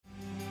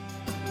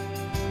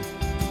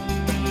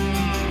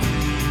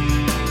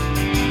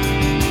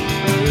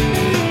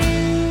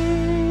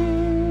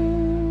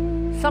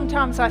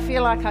Sometimes I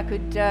feel like I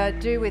could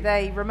do with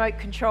a remote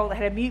control that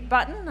had a mute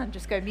button and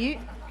just go mute.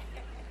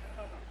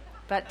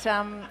 But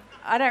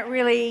I don't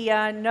really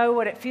know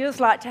what it feels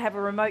like to have a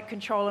remote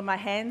control in my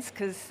hands,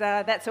 because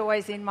that's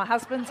always in my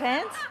husband's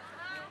hands.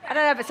 I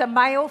don't know if it's a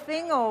male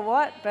thing or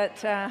what,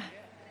 but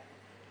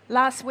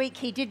last week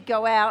he did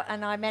go out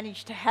and I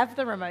managed to have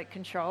the remote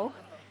control.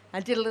 I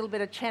did a little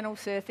bit of channel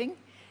surfing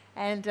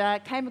and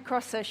came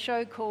across a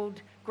show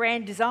called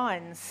Grand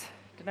Designs.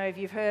 I don't know if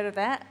you've heard of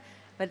that.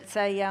 But it's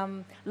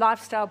a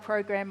lifestyle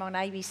program on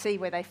ABC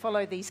where they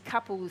follow these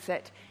couples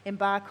that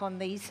embark on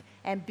these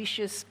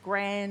ambitious,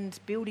 grand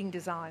building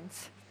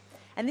designs.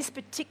 And this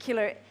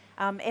particular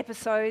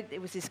episode,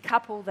 it was this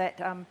couple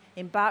that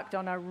embarked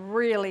on a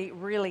really,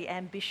 really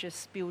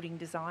ambitious building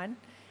design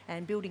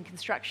and building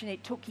construction.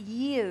 It took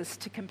years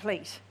to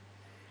complete.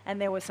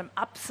 And there were some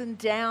ups and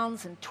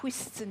downs and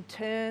twists and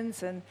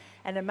turns and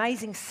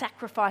amazing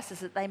sacrifices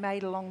that they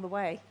made along the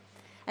way.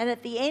 And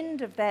at the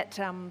end of that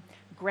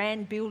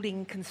grand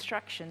building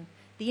construction,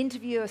 the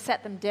interviewer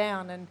sat them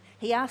down and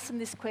he asked them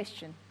this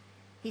question.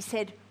 He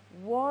said,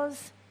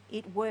 was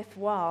it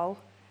worthwhile?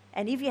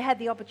 And if you had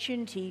the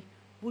opportunity,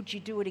 would you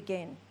do it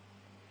again?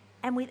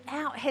 And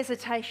without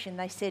hesitation,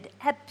 they said,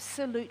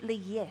 absolutely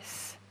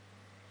yes.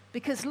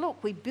 Because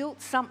look, we built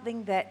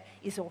something that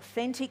is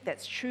authentic,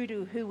 that's true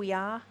to who we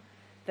are,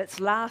 that's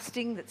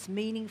lasting, that's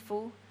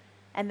meaningful,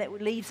 and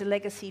that leaves a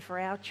legacy for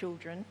our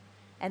children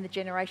and the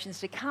generations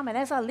to come. And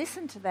as I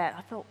listened to that,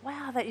 I thought,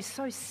 wow, that is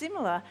so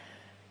similar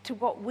to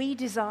what we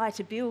desire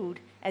to build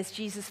as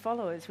Jesus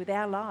followers with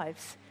our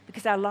lives,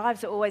 because our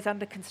lives are always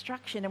under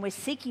construction and we're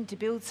seeking to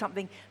build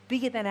something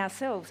bigger than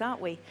ourselves, aren't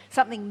we?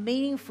 Something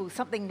meaningful,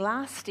 something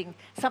lasting,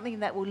 something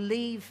that will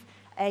leave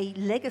a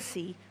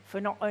legacy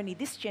for not only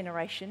this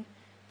generation,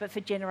 but for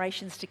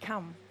generations to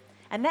come.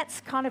 And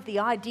that's kind of the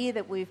idea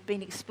that we've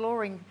been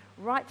exploring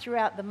right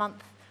throughout the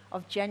month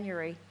of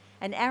January.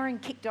 And Aaron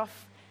kicked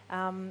off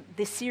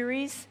this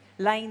series,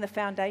 Laying the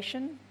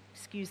Foundation,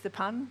 excuse the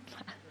pun,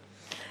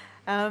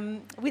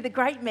 with a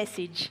great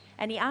message.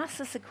 And he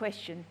asked us a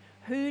question,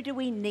 who do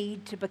we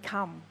need to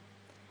become?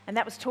 And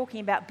that was talking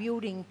about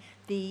building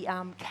the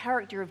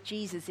character of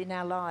Jesus in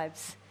our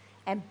lives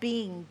and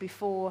being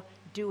before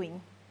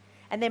doing.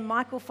 And then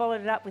Michael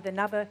followed it up with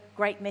another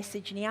great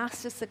message, and he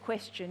asked us the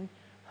question,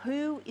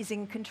 who is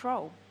in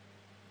control?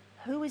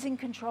 Who is in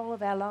control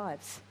of our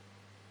lives?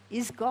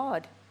 Is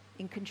God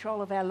in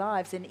control of our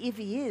lives? And if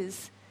he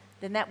is,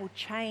 then that will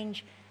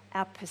change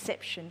our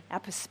perception, our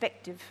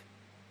perspective.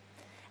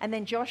 And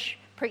then Josh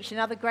preached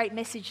another great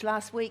message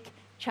last week,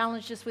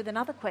 challenged us with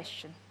another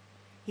question.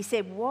 He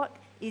said, what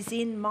is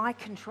in my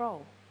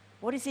control?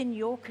 What is in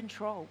your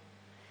control?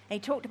 And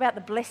he talked about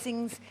the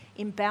blessings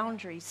in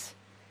boundaries.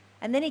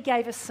 And then he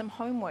gave us some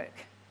homework.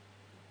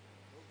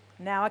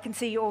 Now I can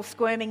see you all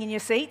squirming in your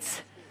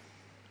seats.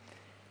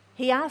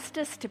 He asked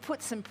us to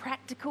put some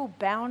practical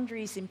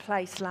boundaries in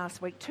place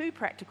last week, 2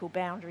 practical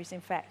boundaries,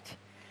 in fact,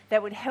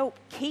 that would help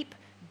keep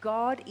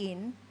God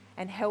in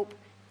and help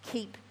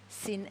keep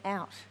sin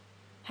out.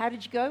 How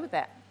did you go with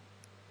that?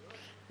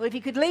 Well, if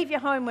you could leave your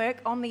homework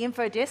on the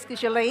info desk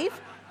as you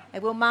leave,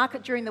 and we'll mark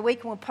it during the week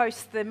and we'll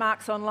post the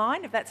marks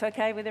online, if that's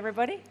okay with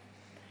everybody.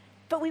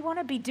 But we want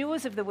to be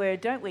doers of the word,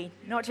 don't we?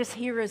 Not just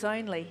hearers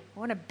only. We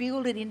want to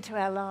build it into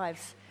our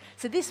lives.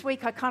 So this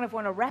week I kind of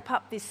want to wrap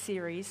up this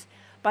series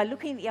by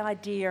looking at the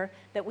idea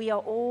that we are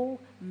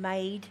all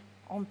made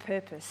on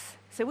purpose.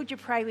 So would you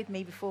pray with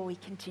me before we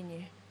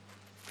continue?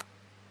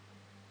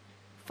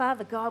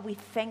 Father God, we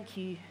thank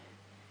you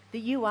that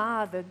you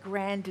are the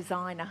grand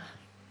designer.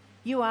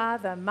 You are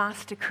the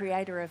master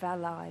creator of our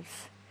lives.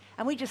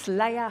 And we just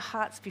lay our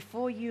hearts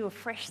before you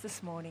afresh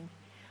this morning.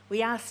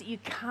 We ask that you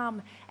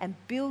come and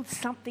build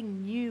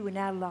something new in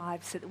our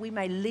lives so that we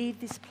may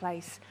leave this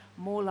place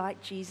more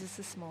like Jesus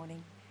this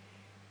morning.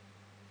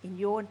 In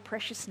your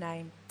precious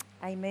name,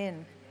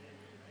 amen.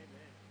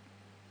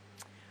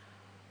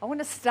 I want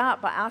to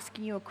start by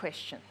asking you a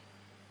question.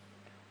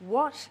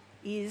 What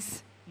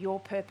is your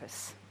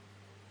purpose?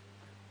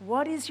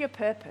 What is your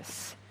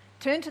purpose?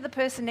 Turn to the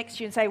person next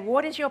to you and say,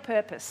 what is your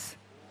purpose?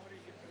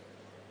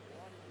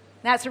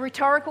 Now, it's a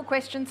rhetorical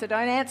question, so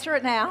don't answer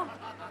it now.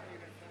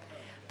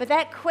 But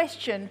that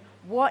question,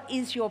 what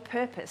is your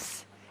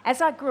purpose,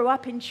 as I grew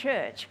up in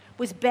church,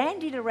 was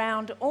bandied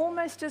around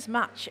almost as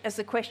much as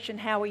the question,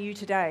 how are you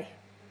today?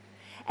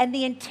 And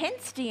the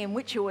intensity in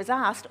which it was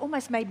asked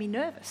almost made me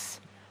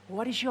nervous.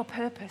 What is your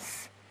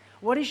purpose?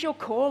 What is your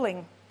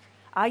calling?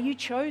 Are you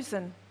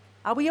chosen?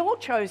 Are we all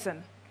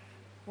chosen?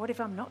 What if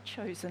I'm not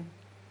chosen?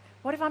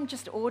 What if I'm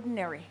just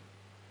ordinary?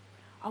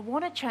 I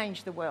want to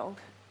change the world,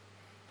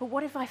 but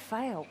what if I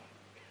fail?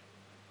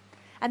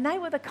 And they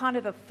were the kind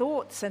of the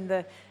thoughts and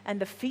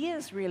the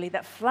fears really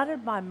that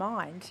flooded my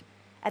mind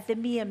at the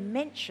mere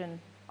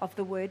mention of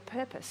the word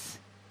purpose.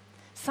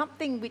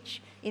 Something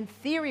which in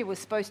theory was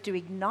supposed to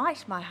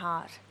ignite my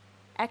heart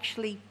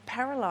actually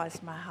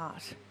paralyzed my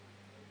heart.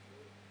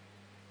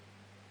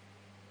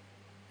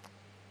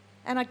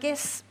 And I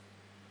guess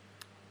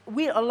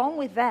along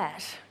with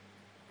that,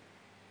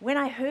 when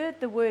I heard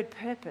the word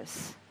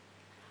purpose,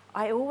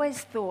 I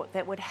always thought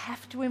that would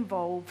have to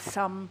involve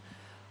some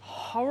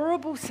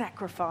horrible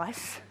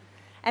sacrifice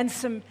and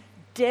some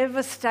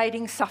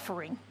devastating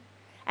suffering,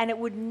 and it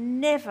would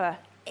never,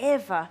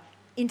 ever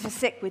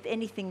intersect with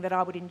anything that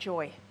I would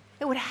enjoy.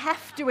 It would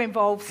have to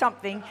involve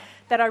something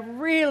that I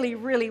really,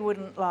 really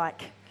wouldn't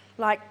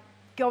like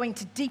going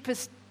to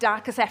deepest,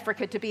 darkest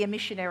Africa to be a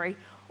missionary,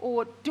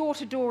 or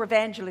door-to-door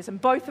evangelism,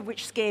 both of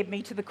which scared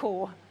me to the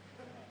core.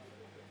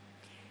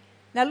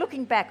 Now,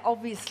 looking back,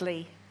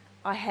 obviously,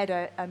 I had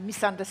a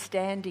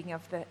misunderstanding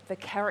of the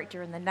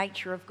character and the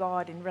nature of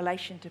God in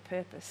relation to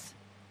purpose.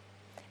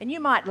 And you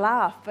might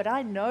laugh, but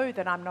I know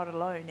that I'm not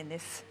alone in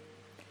this,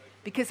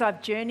 because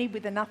I've journeyed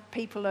with enough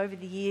people over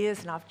the years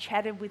and I've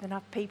chatted with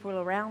enough people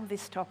around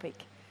this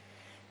topic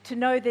to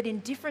know that in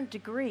different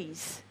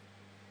degrees,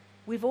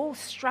 we've all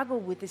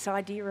struggled with this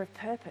idea of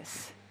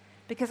purpose.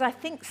 Because I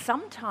think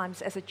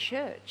sometimes as a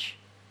church,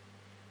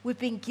 we've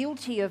been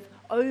guilty of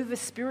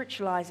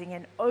over-spiritualizing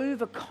and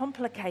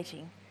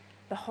over-complicating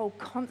the whole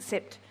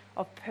concept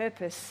of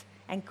purpose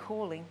and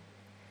calling.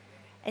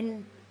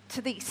 And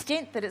to the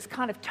extent that it's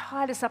kind of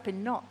tied us up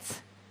in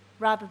knots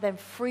rather than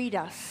freed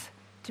us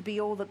to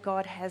be all that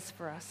God has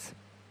for us.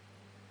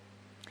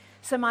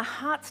 So my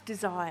heart's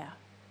desire,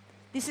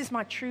 this is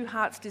my true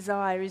heart's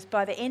desire, is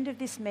by the end of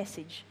this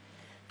message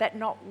that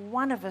not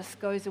one of us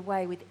goes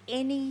away with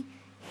any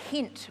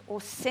hint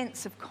or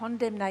sense of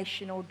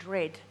condemnation or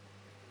dread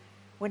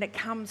when it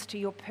comes to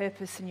your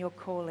purpose and your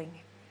calling,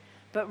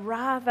 but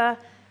rather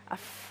a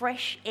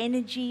fresh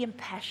energy and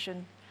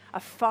passion, a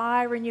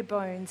fire in your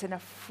bones, and a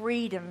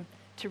freedom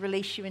to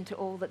release you into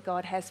all that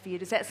God has for you.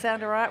 Does that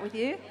sound all right with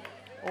you?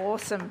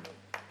 Awesome.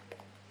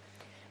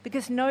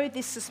 Because know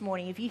this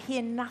morning, if you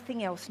hear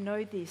nothing else,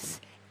 know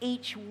this: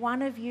 each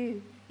one of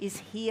you is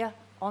here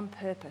on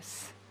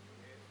purpose.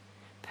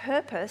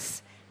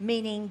 Purpose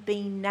meaning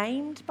being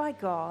named by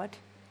God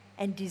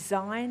and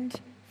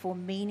designed for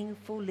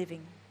meaningful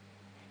living.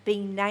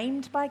 Being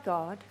named by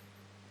God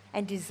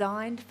and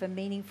designed for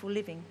meaningful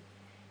living.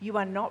 You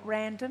are not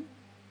random.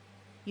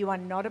 You are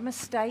not a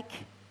mistake.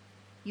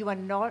 You are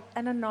not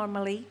an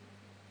anomaly.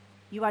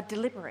 You are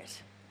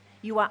deliberate.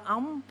 You are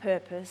on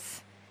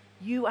purpose.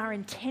 You are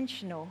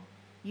intentional.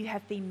 You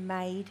have been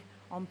made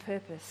on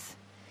purpose.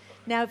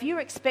 Now, if you're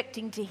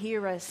expecting to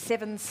hear a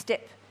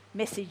 7-step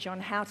message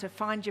on how to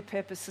find your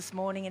purpose this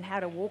morning and how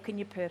to walk in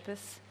your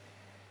purpose,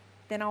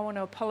 then I want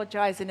to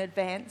apologize in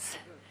advance,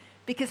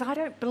 because I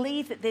don't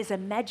believe that there's a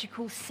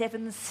magical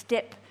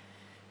 7-step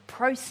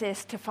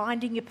process to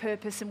finding your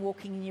purpose and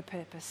walking in your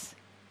purpose.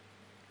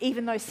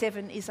 Even though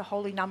 7 is a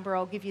holy number,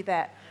 I'll give you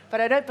that.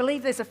 But I don't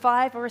believe there's a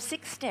 5 or a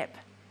 6-step.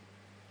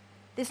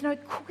 There's no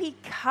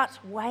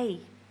cookie-cut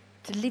way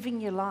to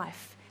living your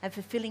life and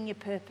fulfilling your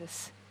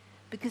purpose,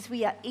 because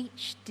we are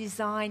each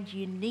designed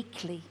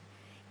uniquely,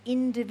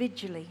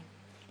 individually,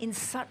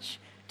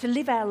 to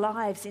live our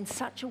lives in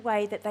such a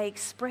way that they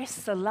express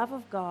the love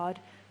of God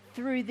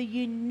through the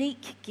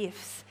unique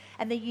gifts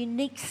and the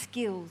unique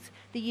skills,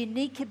 the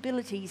unique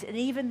abilities, and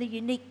even the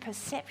unique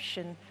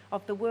perception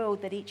of the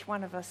world that each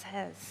one of us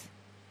has.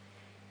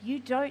 You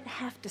don't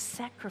have to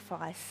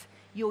sacrifice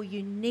your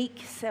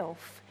unique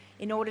self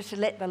in order to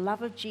let the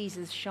love of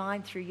Jesus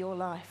shine through your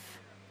life.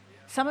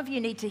 Some of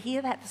you need to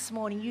hear that this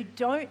morning. You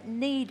don't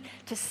need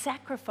to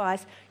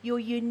sacrifice your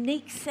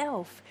unique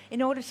self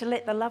in order to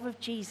let the love of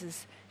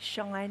Jesus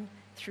shine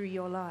through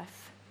your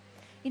life.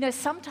 You know,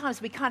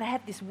 sometimes we kind of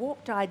have this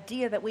warped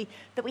idea that we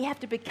have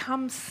to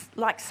become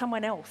like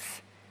someone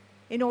else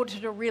in order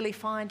to really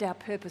find our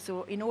purpose,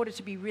 or in order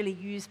to be really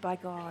used by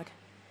God.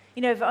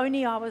 You know, if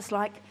only I was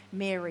like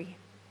Mary.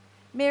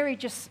 Mary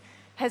just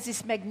has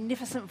this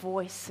magnificent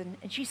voice,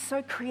 and she's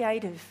so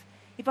creative.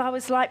 If I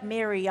was like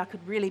Mary, I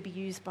could really be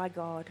used by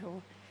God.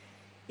 Or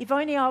if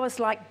only I was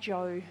like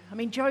Joe. I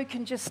mean, Joe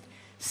can just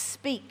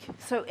speak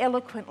so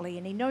eloquently,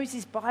 and he knows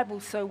his Bible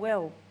so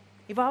well.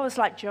 If I was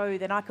like Joe,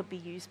 then I could be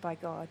used by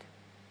God.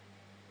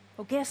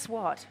 Well, guess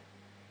what?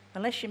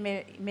 Unless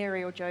you're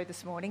Mary or Joe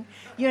this morning,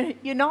 you're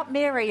not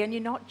Mary and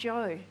you're not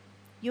Joe.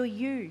 You're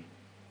you.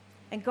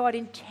 And God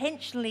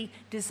intentionally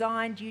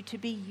designed you to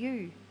be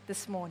you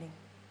this morning.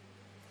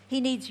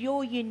 He needs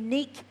your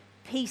unique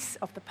piece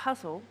of the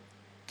puzzle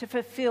to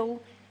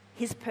fulfill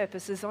his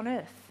purposes on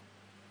earth.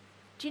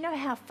 Do you know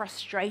how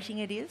frustrating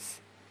it is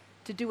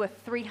to do a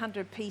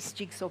 300-piece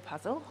jigsaw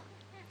puzzle?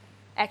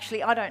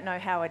 Actually, I don't know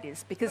how it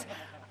is, because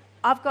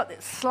I've got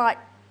this slight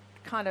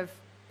kind of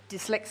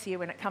dyslexia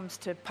when it comes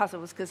to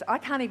puzzles, because I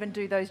can't even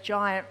do those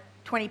giant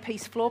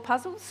 20-piece floor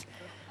puzzles.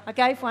 I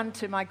gave one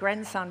to my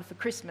grandson for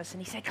Christmas,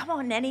 and he said, "Come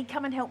on, Nanny,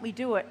 come and help me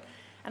do it."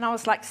 And I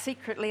was like,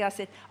 secretly, I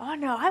said, "Oh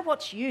no, I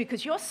watch you,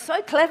 because you're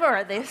so clever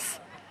at this."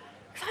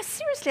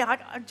 Seriously,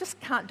 I just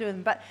can't do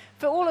them. But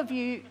for all of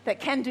you that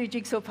can do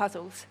jigsaw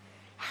puzzles,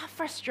 how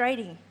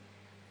frustrating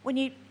when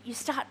you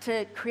start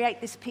to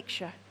create this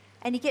picture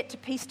and you get to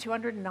piece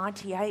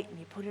 298 and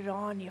you put it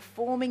on, you're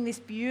forming this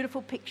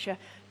beautiful picture,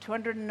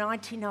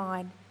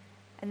 299,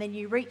 and then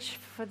you reach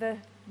for the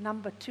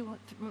number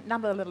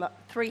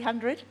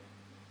 300.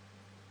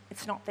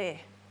 It's not there.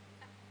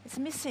 It's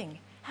missing.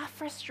 How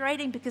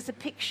frustrating, because the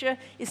picture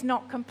is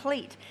not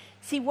complete.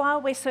 See, while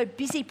we're so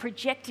busy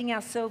projecting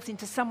ourselves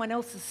into someone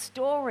else's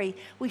story,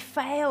 we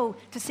fail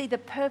to see the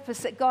purpose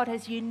that God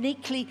has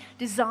uniquely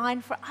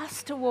designed for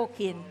us to walk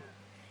in.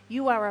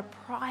 You are a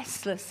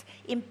priceless,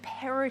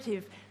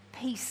 imperative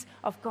piece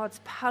of God's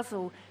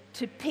puzzle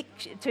to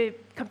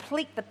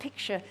complete the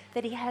picture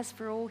that He has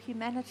for all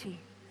humanity.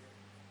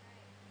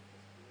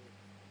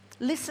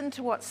 Listen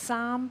to what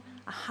Psalm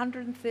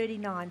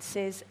 139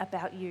 says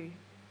about you.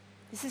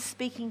 This is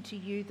speaking to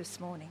you this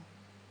morning.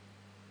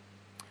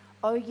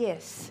 Oh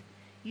yes,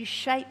 you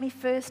shaped me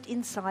first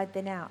inside,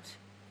 then out.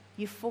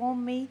 You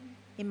formed me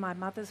in my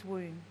mother's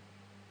womb.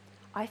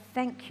 I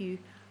thank you,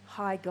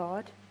 high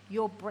God,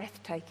 you're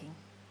breathtaking.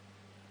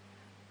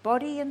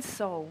 Body and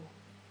soul,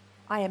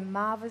 I am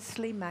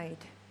marvelously made.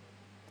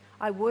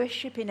 I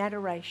worship in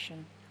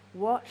adoration.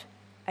 What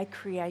a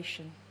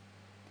creation.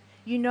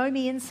 You know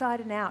me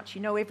inside and out.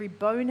 You know every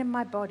bone in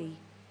my body.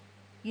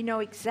 You know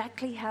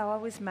exactly how I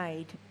was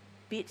made,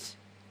 bit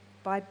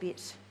by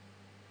bit.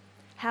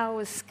 How I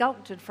was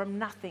sculpted from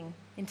nothing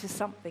into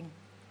something.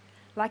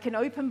 Like an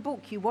open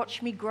book, you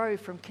watched me grow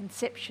from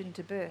conception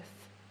to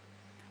birth.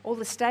 All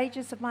the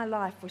stages of my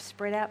life were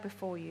spread out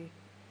before you.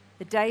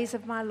 The days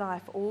of my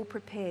life all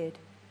prepared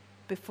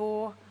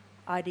before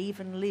I'd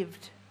even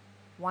lived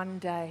one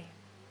day.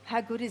 How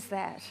good is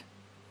that?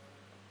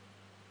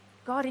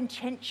 God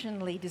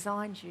intentionally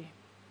designed you.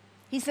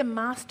 He's a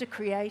master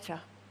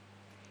creator.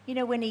 You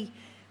know, when he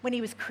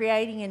was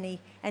creating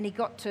and he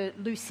got to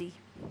Lucy,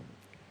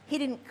 he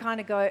didn't kind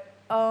of go,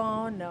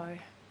 oh no,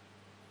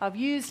 I've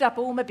used up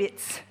all my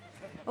bits.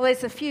 Well,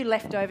 there's a few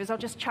leftovers, I'll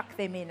just chuck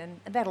them in and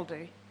that'll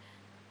do.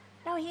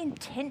 No, he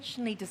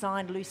intentionally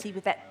designed Lucy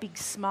with that big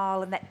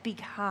smile and that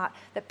big heart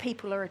that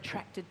people are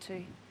attracted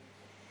to.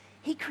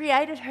 He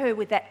created her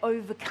with that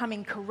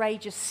overcoming,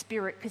 courageous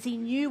spirit because he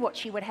knew what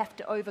she would have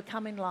to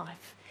overcome in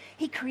life.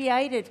 He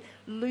created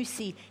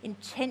Lucy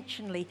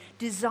intentionally,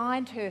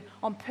 designed her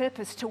on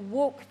purpose to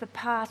walk the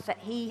path that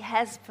he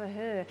has for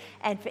her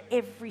and for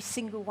every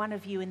single one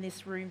of you in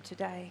this room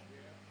today.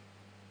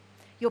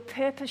 Your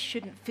purpose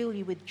shouldn't fill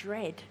you with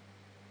dread.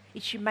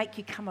 It should make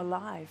you come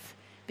alive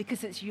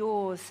because it's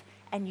yours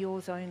and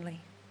yours only.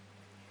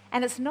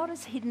 And it's not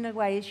as hidden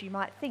away as you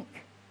might think.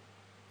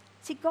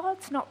 See,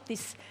 God's not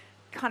this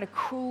kind of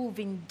cruel,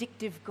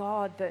 vindictive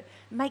God that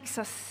makes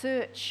us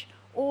search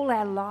all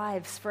our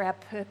lives for our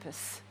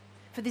purpose,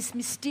 for this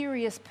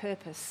mysterious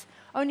purpose,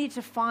 only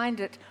to find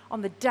it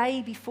on the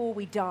day before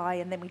we die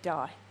and then we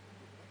die.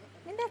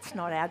 I mean, that's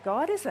not our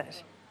God, is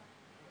it?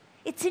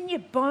 It's in your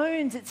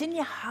bones, it's in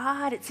your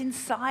heart, it's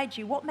inside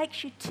you. What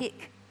makes you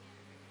tick?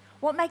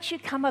 What makes you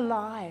come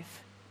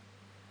alive?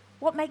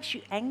 What makes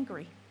you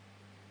angry?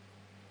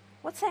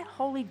 What's that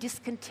holy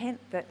discontent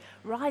that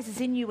rises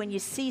in you when you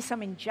see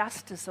some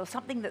injustice or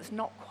something that's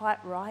not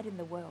quite right in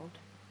the world?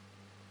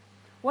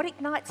 What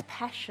ignites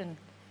passion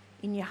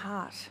in your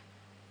heart?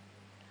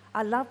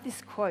 I love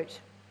this quote.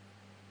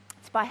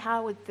 It's by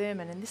Howard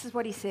Thurman, and this is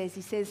what he says.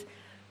 He says,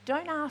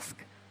 don't ask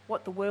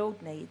what the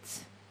world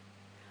needs.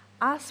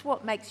 Ask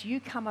what makes you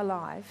come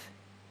alive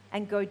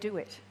and go do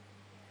it.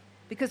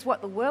 Because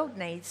what the world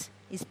needs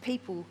is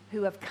people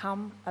who have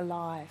come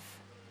alive.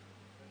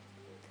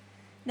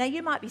 Now,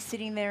 you might be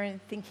sitting there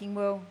and thinking,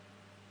 well,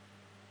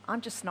 I'm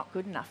just not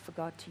good enough for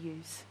God to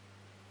use.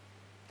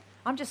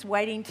 I'm just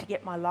waiting to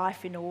get my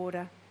life in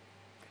order.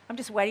 I'm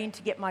just waiting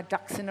to get my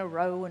ducks in a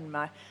row and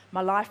my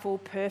life all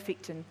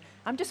perfect. And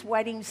I'm just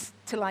waiting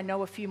till I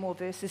know a few more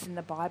verses in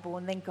the Bible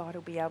and then God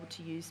will be able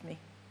to use me.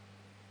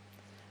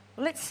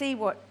 Well, let's see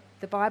what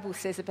the Bible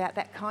says about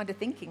that kind of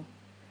thinking.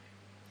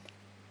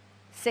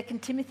 2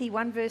 Timothy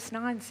 1 verse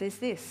 9 says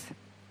this.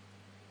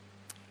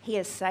 He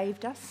has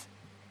saved us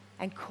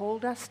and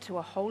called us to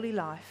a holy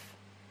life,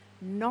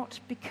 not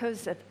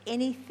because of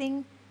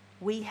anything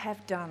we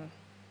have done,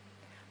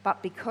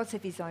 but because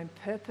of his own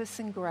purpose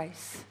and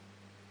grace.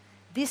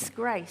 This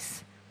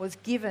grace was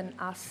given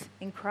us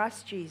in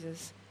Christ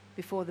Jesus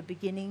before the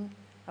beginning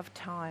of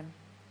time.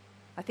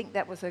 I think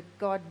that was a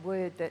God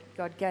word that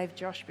God gave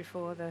Josh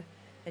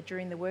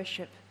during the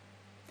worship.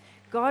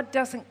 God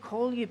doesn't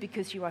call you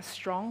because you are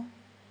strong.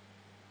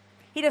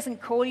 He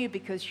doesn't call you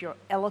because you're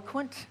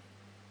eloquent.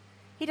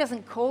 He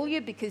doesn't call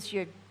you because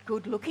you're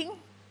good looking.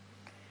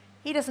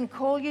 He doesn't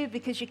call you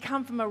because you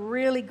come from a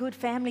really good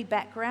family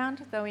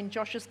background, though in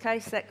Josh's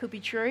case that could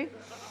be true.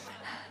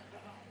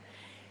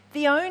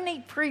 The only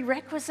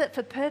prerequisite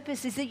for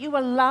purpose is that you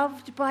are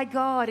loved by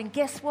God. And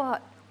guess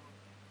what?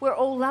 We're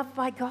all loved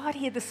by God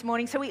here this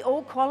morning, so we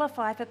all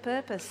qualify for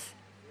purpose.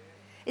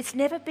 It's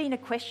never been a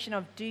question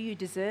of, do you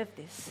deserve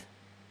this?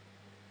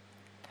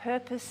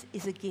 Purpose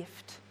is a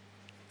gift.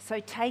 So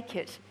take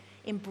it,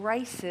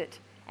 embrace it,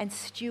 and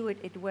steward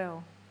it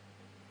well.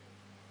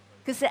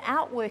 Because the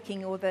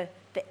outworking or the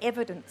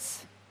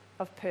evidence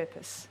of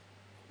purpose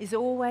is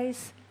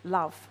always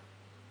love.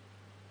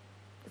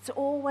 It's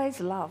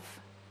always love.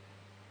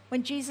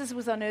 When Jesus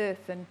was on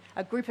earth and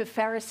a group of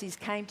Pharisees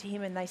came to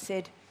him and they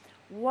said,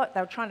 they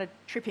were trying to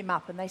trip him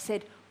up, and they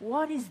said,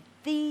 what is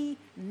the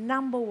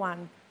number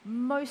one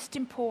most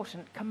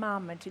important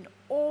commandment in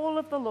all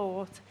of the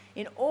laws,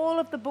 in all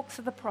of the books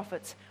of the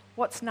prophets,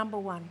 what's number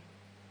one?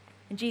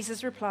 And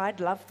Jesus replied,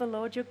 love the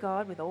Lord your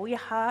God with all your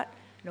heart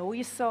and all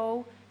your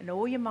soul and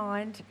all your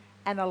mind,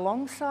 and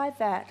alongside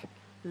that,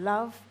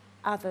 love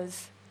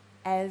others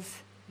as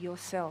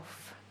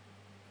yourself.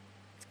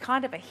 It's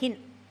kind of a hint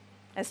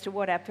as to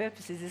what our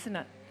purpose is, isn't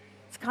it?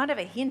 It's kind of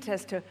a hint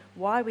as to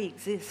why we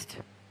exist.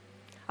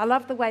 I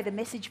love the way the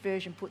Message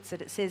version puts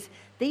it. It says,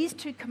 these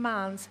two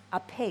commands are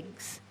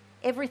pegs.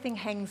 Everything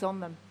hangs on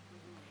them.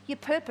 Your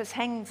purpose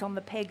hangs on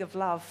the peg of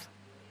love.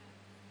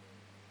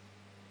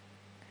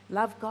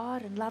 Love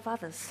God and love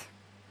others.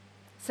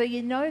 So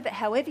you know that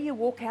however you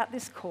walk out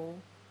this call,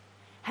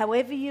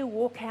 however you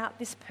walk out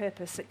this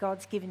purpose that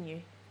God's given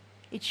you,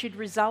 it should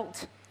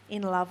result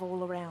in love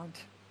all around.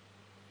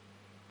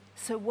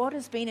 So what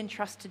has been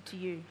entrusted to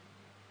you?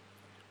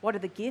 What are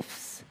the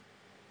gifts?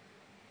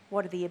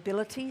 What are the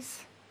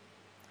abilities?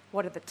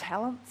 What are the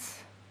talents?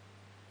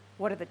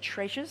 What are the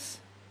treasures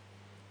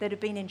that have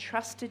been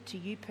entrusted to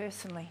you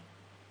personally?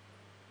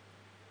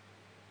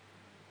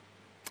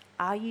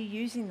 Are you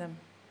using them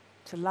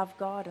to love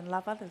God and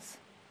love others?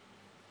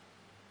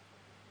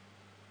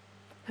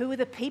 Who are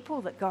the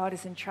people that God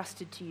has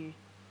entrusted to you?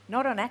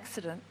 Not on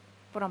accident,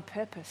 but on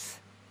purpose.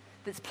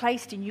 That's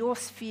placed in your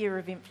sphere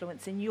of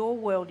influence, in your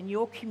world, in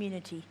your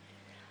community.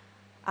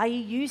 Are you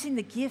using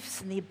the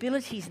gifts and the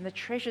abilities and the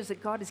treasures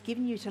that God has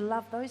given you to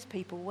love those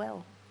people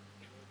well?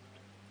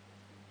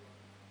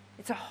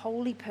 It's a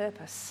holy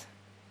purpose.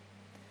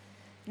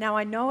 Now,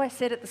 I know I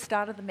said at the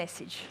start of the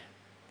message,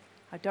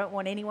 I don't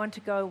want anyone to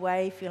go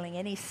away feeling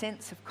any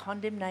sense of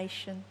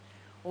condemnation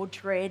or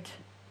dread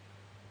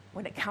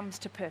when it comes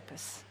to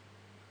purpose.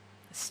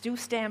 I still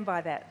stand by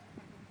that.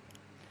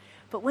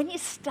 But when you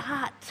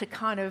start to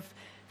kind of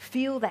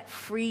feel that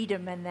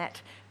freedom and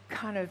that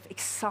kind of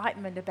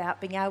excitement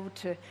about being able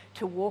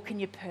to walk in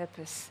your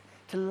purpose,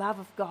 to love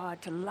of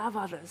God, to love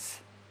others,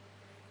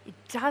 it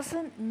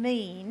doesn't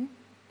mean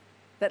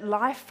that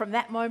life from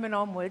that moment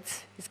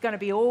onwards is going to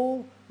be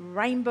all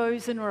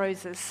rainbows and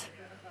roses.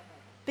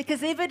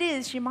 Because if it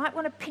is, you might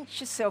want to pinch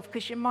yourself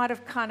because you might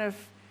have kind of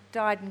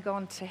died and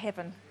gone to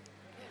heaven.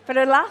 But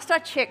at last I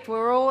checked,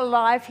 we're all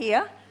alive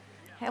here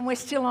and we're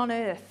still on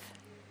earth.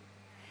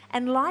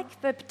 And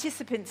like the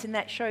participants in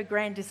that show,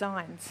 Grand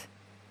Designs,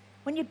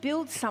 when you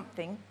build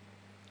something,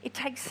 it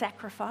takes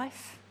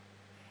sacrifice,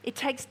 it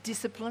takes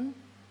discipline,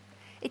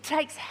 it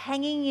takes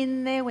hanging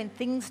in there when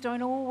things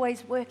don't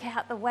always work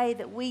out the way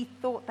that we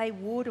thought they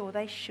would or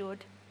they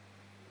should.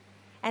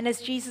 And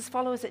as Jesus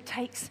followers, it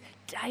takes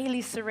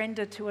daily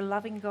surrender to a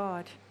loving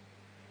God.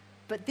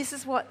 But this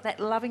is what that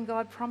loving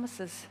God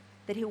promises,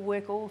 that he'll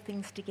work all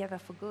things together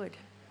for good.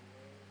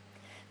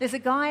 There's a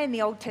guy in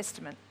the Old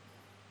Testament.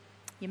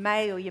 You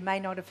may or you may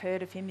not have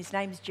heard of him. His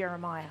name's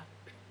Jeremiah.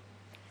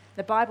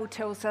 The Bible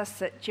tells us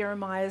that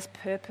Jeremiah's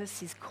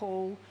purpose, his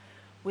call,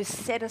 was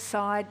set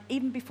aside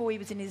even before he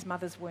was in his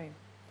mother's womb.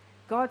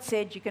 God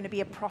said, you're going to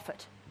be a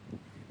prophet,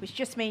 which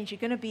just means you're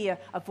going to be a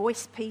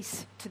voice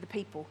piece to the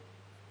people.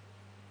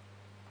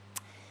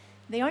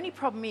 The only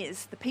problem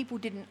is the people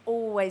didn't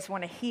always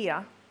want to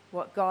hear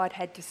what God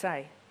had to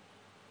say.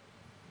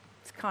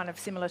 It's kind of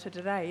similar to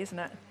today, isn't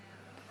it?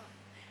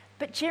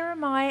 But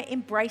Jeremiah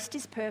embraced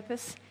his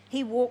purpose.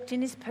 He walked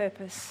in his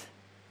purpose,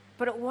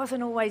 but it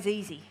wasn't always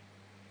easy.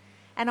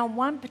 And on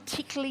one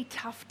particularly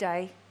tough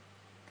day,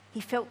 he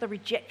felt the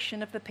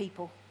rejection of the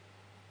people.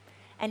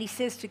 And he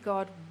says to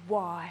God,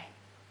 why?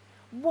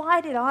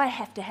 Why did I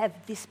have to have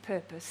this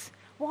purpose?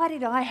 Why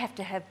did I have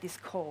to have this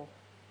call?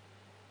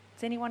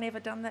 Has anyone ever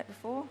done that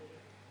before?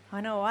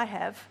 I know I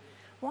have.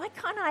 Why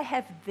can't I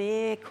have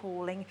their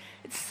calling?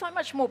 It's so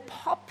much more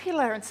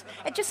popular.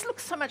 It just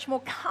looks so much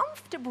more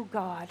comfortable,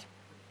 God.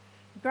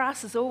 The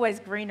grass is always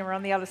greener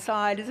on the other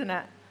side, isn't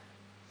it?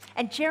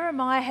 And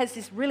Jeremiah has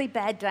this really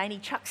bad day and he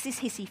chucks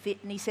this hissy fit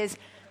and he says,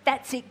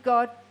 that's it,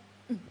 God.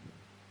 And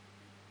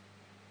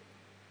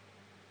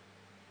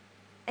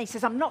he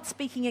says, I'm not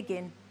speaking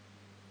again.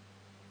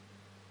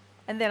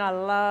 And then I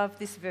love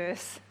this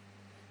verse.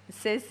 It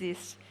says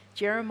this,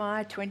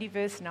 Jeremiah 20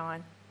 verse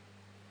 9.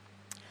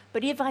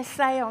 But if I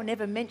say I'll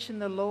never mention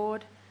the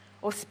Lord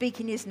or speak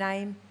in his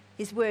name,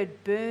 his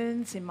word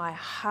burns in my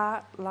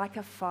heart like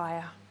a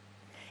fire.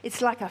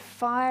 It's like a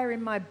fire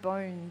in my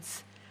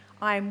bones.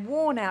 I am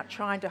worn out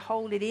trying to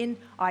hold it in.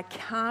 I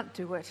can't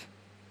do it.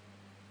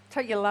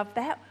 Don't you love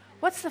that?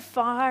 What's the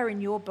fire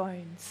in your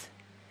bones?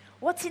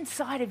 What's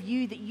inside of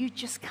you that you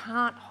just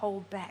can't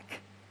hold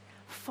back?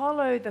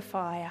 Follow the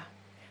fire.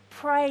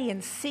 Pray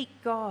and seek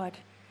God.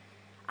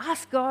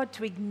 Ask God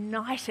to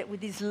ignite it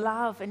with his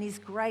love and his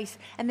grace,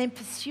 and then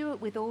pursue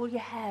it with all you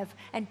have.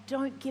 And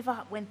don't give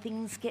up when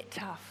things get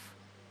tough.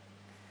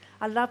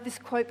 I love this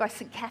quote by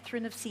St.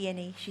 Catherine of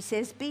Siena. She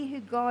says, be who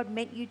God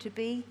meant you to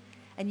be,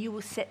 and you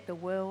will set the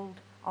world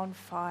on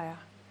fire.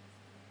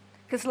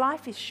 Because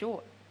life is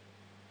short,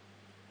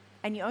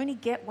 and you only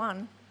get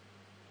one.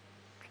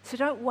 So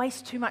don't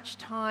waste too much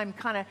time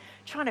kind of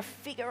trying to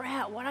figure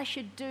out what I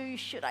should do.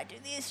 Should I do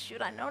this?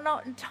 Should I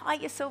not? And tie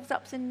yourselves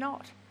up in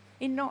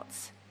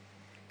knots.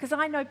 Because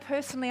I know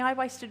personally I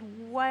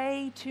wasted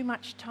way too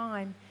much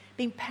time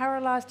being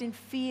paralyzed in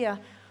fear,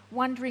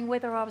 wondering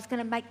whether I was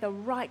going to make the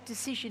right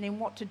decision in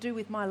what to do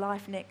with my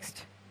life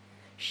next.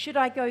 Should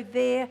I go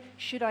there?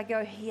 Should I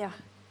go here?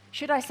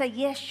 Should I say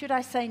yes? Should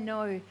I say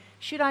no?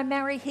 Should I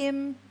marry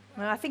him?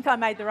 Well, I think I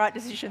made the right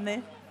decision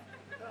there.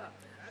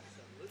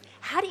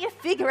 How do you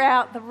figure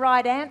out the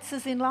right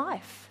answers in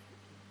life?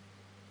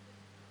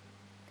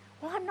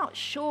 Well, I'm not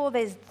sure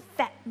there's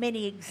that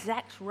many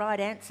exact right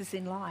answers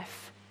in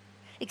life,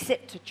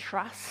 except to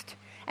trust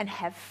and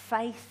have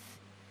faith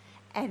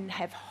and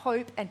have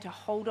hope and to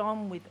hold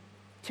on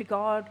to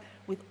God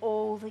with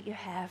all that you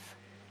have.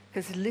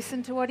 Because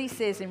listen to what he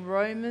says in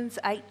Romans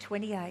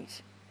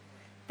 8:28.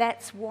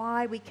 That's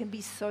why we can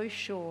be so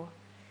sure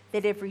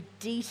that every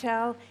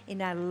detail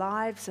in our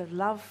lives of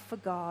love for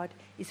God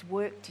is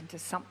worked into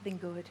something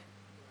good.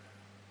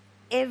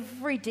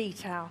 Every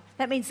detail.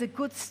 That means the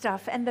good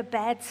stuff and the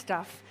bad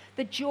stuff,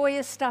 the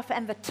joyous stuff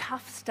and the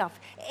tough stuff.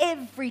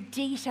 Every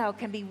detail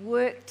can be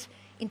worked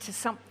into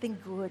something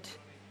good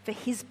for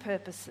his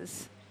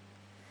purposes.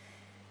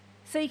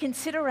 So you can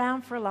sit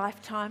around for a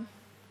lifetime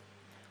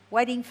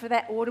waiting for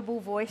that audible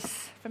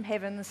voice from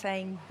heaven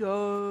saying,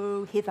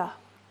 go hither.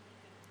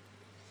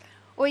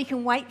 Or you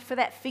can wait for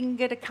that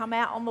finger to come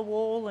out on the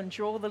wall and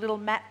draw the little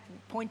map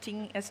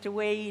pointing as to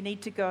where you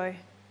need to go.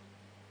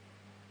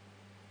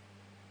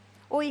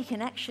 Or you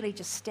can actually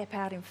just step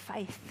out in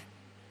faith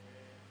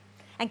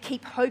and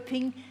keep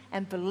hoping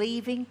and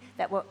believing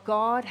that what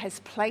God has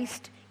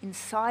placed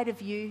inside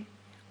of you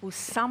will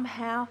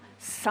somehow,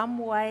 some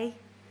way,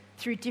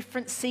 through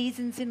different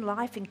seasons in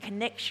life, in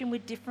connection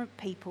with different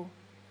people,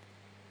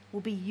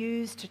 will be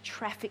used to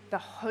traffic the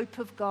hope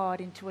of God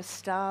into a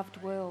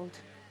starved world.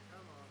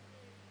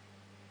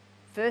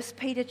 1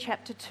 Peter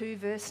chapter 2,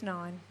 verse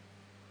 9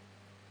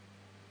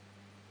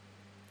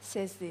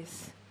 says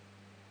this,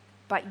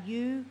 but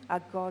you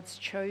are God's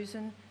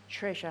chosen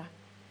treasure.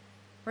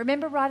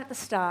 Remember right at the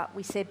start,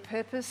 we said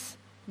purpose,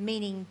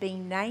 meaning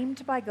being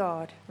named by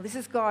God. Well, this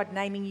is God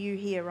naming you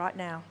here right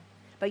now.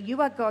 But you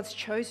are God's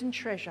chosen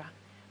treasure,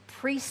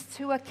 priests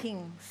who are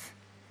kings,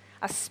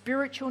 a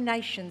spiritual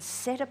nation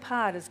set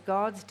apart as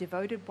God's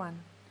devoted one.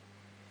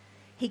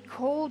 He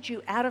called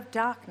you out of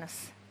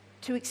darkness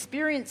to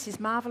experience his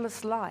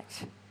marvelous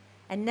light,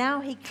 and now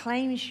he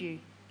claims you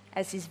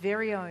as his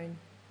very own.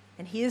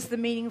 And here's the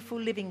meaningful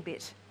living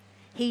bit.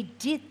 He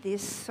did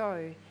this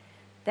so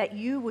that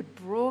you would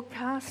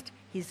broadcast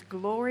his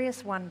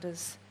glorious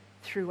wonders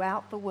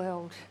throughout the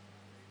world.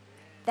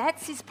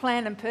 That's his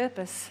plan and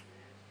purpose,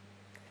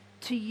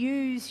 to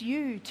use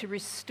you to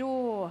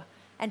restore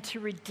and to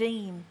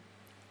redeem,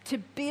 to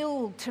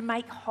build, to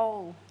make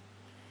whole,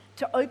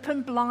 to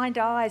open blind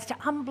eyes, to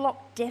unblock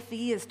deaf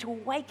ears, to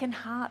awaken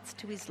hearts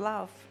to his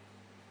love.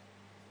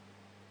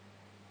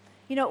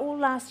 You know, all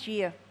last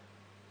year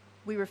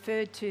we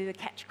referred to the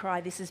catch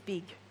cry, this is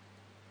big,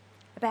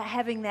 about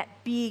having that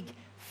big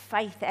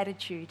faith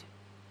attitude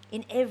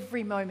in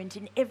every moment,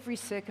 in every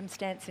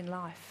circumstance in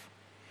life.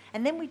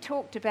 And then we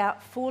talked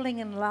about falling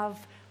in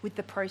love with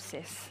the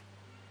process,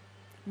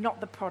 not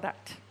the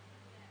product.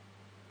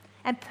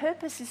 And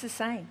purpose is the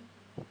same.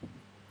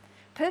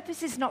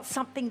 Purpose is not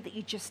something that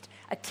you just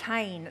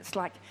attain. It's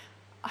like,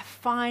 I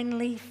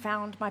finally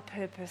found my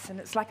purpose, and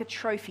it's like a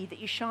trophy that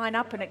you shine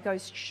up and it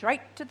goes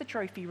straight to the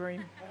trophy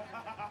room.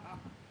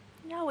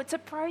 No, it's a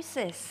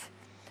process,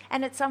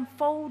 and it's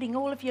unfolding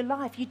all of your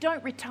life. You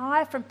don't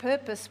retire from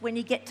purpose when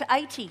you get to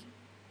 80.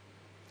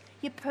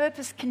 Your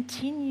purpose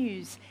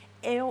continues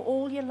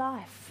all your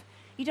life.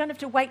 You don't have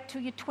to wait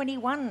till you're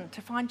 21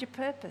 to find your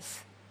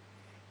purpose.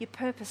 Your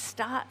purpose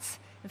starts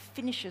and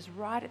finishes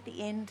right at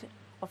the end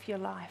of your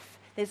life.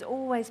 There's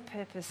always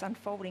purpose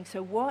unfolding.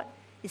 So what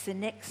is the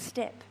next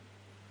step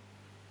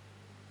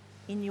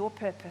in your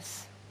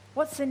purpose?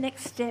 What's the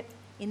next step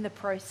in the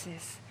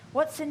process?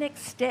 What's the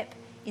next step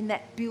in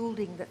that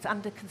building that's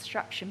under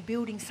construction,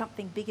 building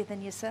something bigger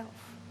than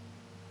yourself?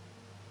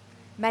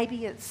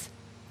 Maybe it's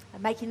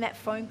making that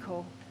phone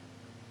call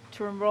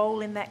to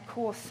enroll in that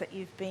course that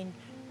you've been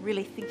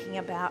really thinking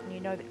about and you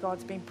know that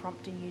God's been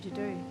prompting you to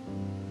do.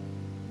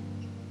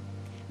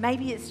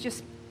 Maybe it's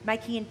just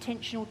making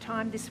intentional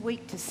time this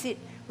week to sit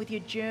with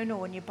your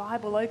journal and your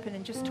Bible open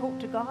and just talk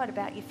to God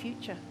about your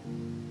future.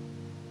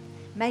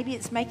 Maybe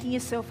it's making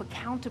yourself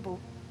accountable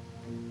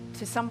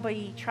to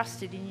somebody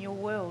trusted in your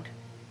world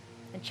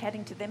and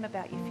chatting to them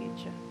about your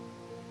future.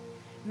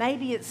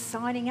 Maybe it's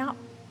signing up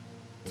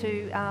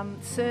to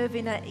serve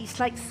in an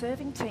Eastlake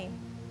serving team.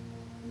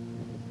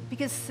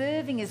 Because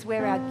serving is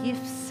where our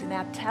gifts and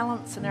our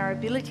talents and our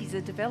abilities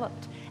are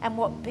developed. And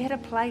what better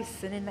place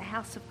than in the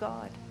house of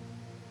God?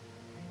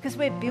 Because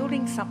we're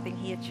building something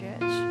here,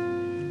 church.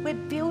 We're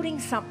building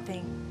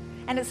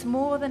something. And it's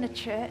more than a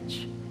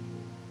church.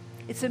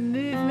 It's a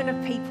movement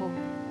of people,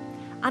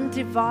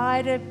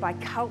 undivided by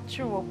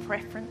culture or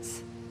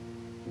preference,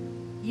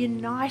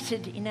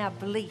 united in our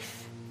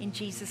belief in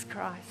Jesus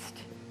Christ.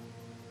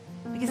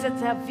 Because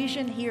it's our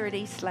vision here at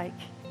Eastlake,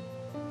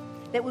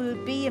 that we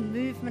would be a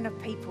movement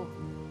of people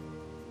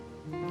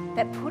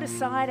that put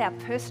aside our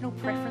personal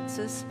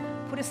preferences,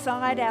 put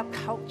aside our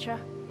culture,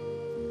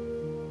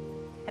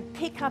 and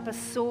pick up a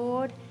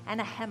sword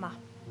and a hammer.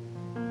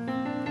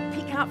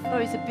 Pick up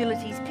those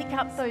abilities, pick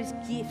up those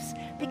gifts,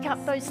 pick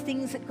up those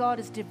things that God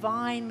has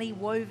divinely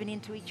woven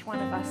into each one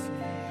of us,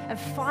 and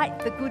fight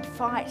the good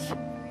fight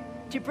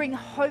to bring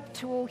hope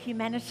to all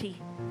humanity,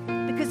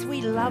 because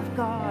we love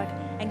God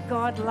and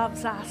God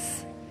loves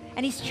us.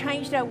 And He's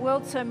changed our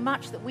world so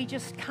much that we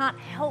just can't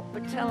help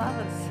but tell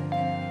others.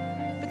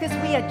 Because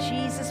we are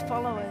Jesus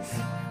followers,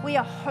 we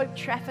are hope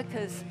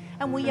traffickers,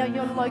 and we are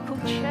your local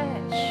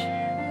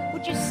church.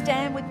 Would you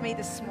stand with me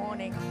this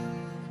morning?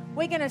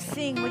 We're going to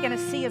sing, we're going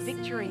to see a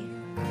victory.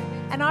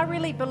 And I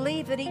really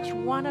believe that each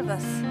one of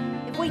us,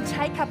 if we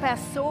take up our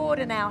sword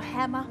and our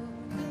hammer,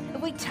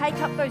 if we take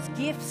up those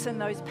gifts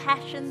and those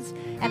passions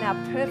and our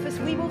purpose,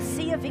 we will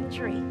see a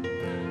victory.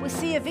 We'll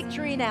see a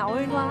victory in our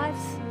own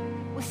lives.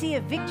 We'll see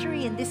a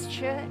victory in this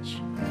church.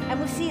 And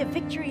we'll see a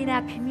victory in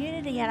our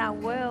community and our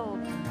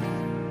world.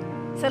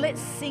 So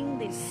let's sing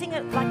this. Sing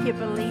it like you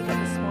believe it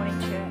this morning,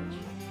 church.